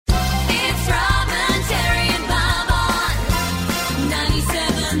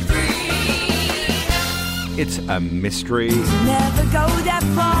It's a mystery. Never go that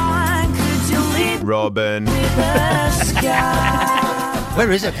far. Could you live Robin. with a scar? Where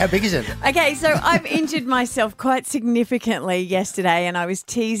is it? How big is it? Okay, so I've injured myself quite significantly yesterday, and I was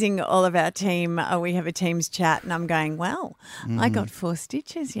teasing all of our team. We have a team's chat, and I'm going, well, I got 4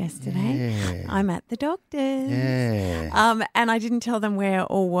 stitches yesterday. Yeah. I'm at the doctor's. Yeah. And I didn't tell them where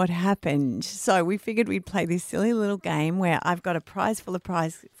or what happened. So we figured we'd play this silly little game where I've got a prize full of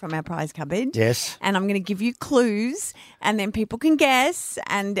prize from our prize cupboard. Yes. And I'm going to give you clues, and then people can guess,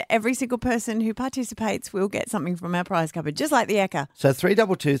 and every single person who participates will get something from our prize cupboard, just like the Ekka. So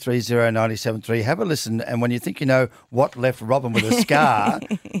 322309073. Have a listen, and when you think you know what left Robin with a scar,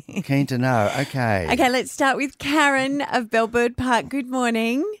 keen to know. Okay. Okay, let's start with Karen of Bellbird Park. Good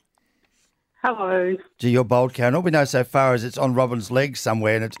morning. Hello. Gee, you're bold, Karen. All we know so far is it's on Robin's leg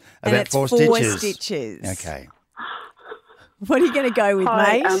somewhere, and it's And about it's 4 4 stitches. stitches. Okay. What are you going to go with,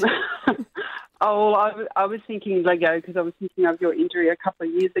 Hi, mate? I was thinking Lego because I was thinking of your injury a couple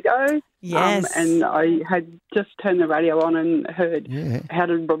of years ago. Yes. And I had just turned the radio on and heard, Yeah. how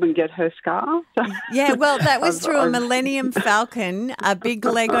did Robin get her scar? So Yeah, well, that was through a I've- Millennium Falcon, a big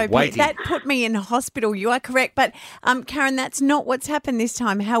Lego piece. Weighty. That put me in hospital. You are correct. But, Karen, that's not what's happened this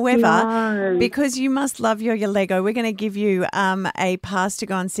time. However, No. because you must love your Lego, we're going to give you a pass to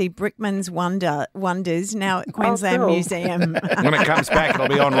go and see Brickman's Wonders now at Queensland cool. Museum. When it comes back, it'll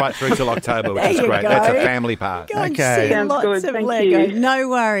be on right through till October, which There is you great. go. That's a family pass. Go and Okay. see Sounds lots good, of thank Lego. you. No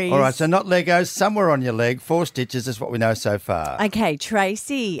worries. All right, so not Legos, somewhere on your leg, 4 stitches is what we know so far. Okay,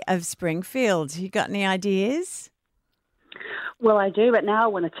 Tracy of Springfield, you got any ideas? Well, I do, but now I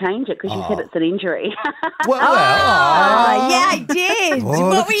want to change it because you said it's an injury. Well, Oh, yeah, I did. Oh, What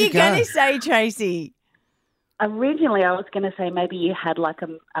look were at you you going go. to say, Tracy? Originally, I was going to say maybe you had like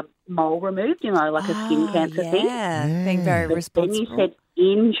a mole removed, like a skin cancer thing. Yeah, being very But then you responsible. said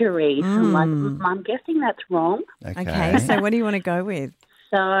injury. So I'm like, I'm guessing that's wrong. Okay, so what do you want to go with?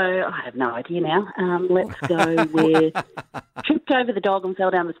 So I have no idea now. Let's go with tripped over the dog and fell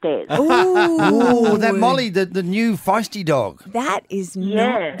down the stairs. Oh, that Molly, the new feisty dog. That is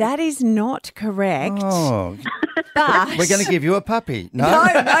Yeah. not correct. Oh, But we're going to give you a puppy. No?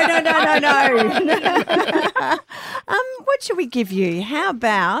 no. What should we give you? How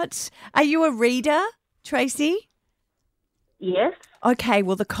about? Are you a reader, Tracy? Yes. Okay,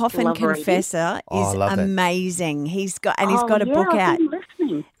 well, the Coffin Love reading. Confessor Oh, I is love that. amazing. He's got a yeah, book I've out. been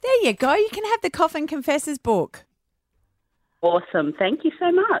listening. There you go. You can have the Coffin Confessor's book. Awesome. Thank you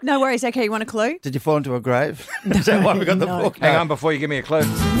so much. No worries. Okay, you want a clue? Did you fall into a grave? Is that why we got the No. book? Hang on before you give me a clue.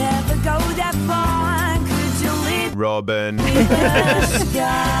 Never go that far. Could you live Robin. with a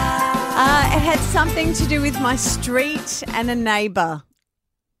scar? It had something to do with my street and a neighbour.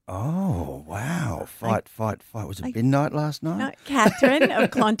 Oh, wow. Fight. Was it midnight last night? No, Catherine of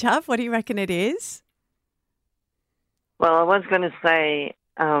Clontarf, what do you reckon it is? Well, I was going to say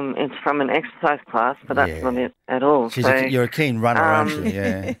it's from an exercise class, but that's Yeah. not it at all. You're a keen runner, aren't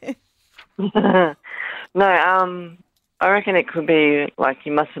you? Yeah. No, I reckon it could be like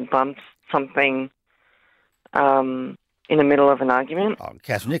you must have bumped something in the middle of an argument. Oh,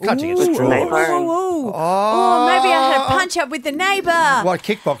 Catherine, you can't get Ooh, straws. neighbour. Oh, Oh. maybe I had a punch up with the neighbour. What,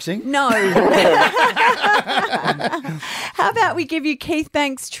 kickboxing? No. How about we give you Keith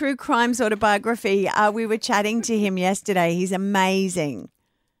Banks' true crimes autobiography? We were chatting to him yesterday. He's amazing.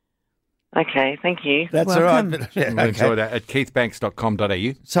 Okay, thank you. That's all right. Welcome. But, yeah, We'll enjoy okay. that at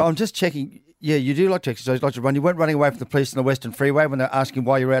keithbanks.com.au. So I'm just checking. Yeah, you do like to exercise, like to run. You weren't running away from the police on the Western Freeway when they're asking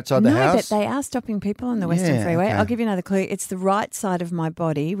why you're outside the No, house? but they are stopping people on the Western Yeah, Freeway. okay. I'll give you another clue. It's the right side of my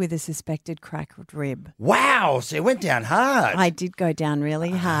body with a suspected cracked rib. Wow, so you went down hard. I did go down really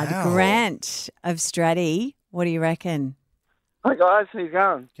hard. Wow. Grant of Stratty, what do you reckon? Hi guys, how you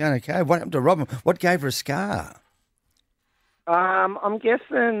going? Going okay. What happened to Robin? What gave her a scar? I'm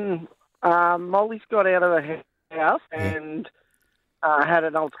guessing Molly's got out of the house and had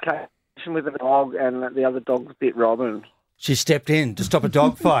an altercation with a dog, and the other dog bit Robin. She stepped in to stop a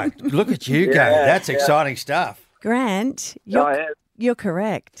dog fight. Look at you go. Yeah, That's yeah. exciting stuff. Grant, Yeah. you're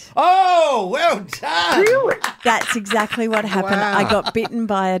correct. Oh, well done. Really? That's exactly what happened. Wow. I got bitten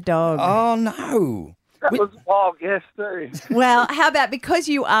by a dog. Oh, no. That was a wild guess too. Well, how about because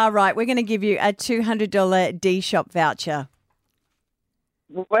you are right, we're going to give you a $200 D-Shop voucher.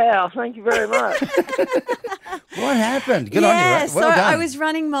 Wow, thank you very much. What happened? Good on you. Well so done. I was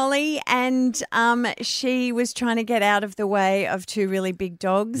running Molly, and she was trying to get out of the way of two really big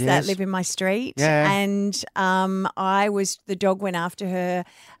dogs that Yes. live in my street. Yeah. And the dog went after her.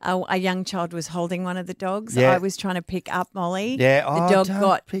 A young child was holding one of the dogs. Yeah. I was trying to pick up Molly. Yeah. The Oh, dog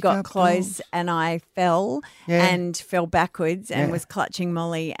don't pick got up close, dogs. and I fell Yeah. and fell backwards and Yeah. was clutching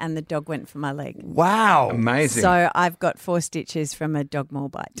Molly, and the dog went for my leg. Wow. Amazing. So I've got 4 stitches from a dog maul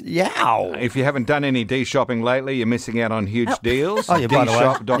bite. Yow. If you haven't done any D-shopping lately, you're missing out on huge deals. Oh, yeah, by the way.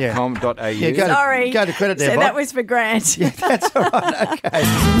 dshop.com.au. Yeah, go to- Sorry. Go to credit there, So Bob. that was for Grant. That's all right. Okay.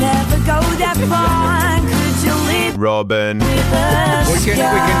 Never go that far. Could you live Robin. with us? We can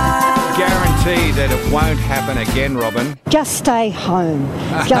guarantee that it won't happen again, Robin. Just stay home.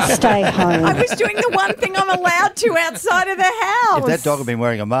 Just stay home. I was doing the one thing I'm allowed to outside of the house. If that dog had been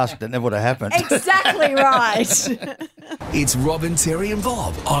wearing a mask, that never would have happened. Exactly right. It's Robin, Terry and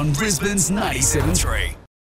Bob on Brisbane's 97.3.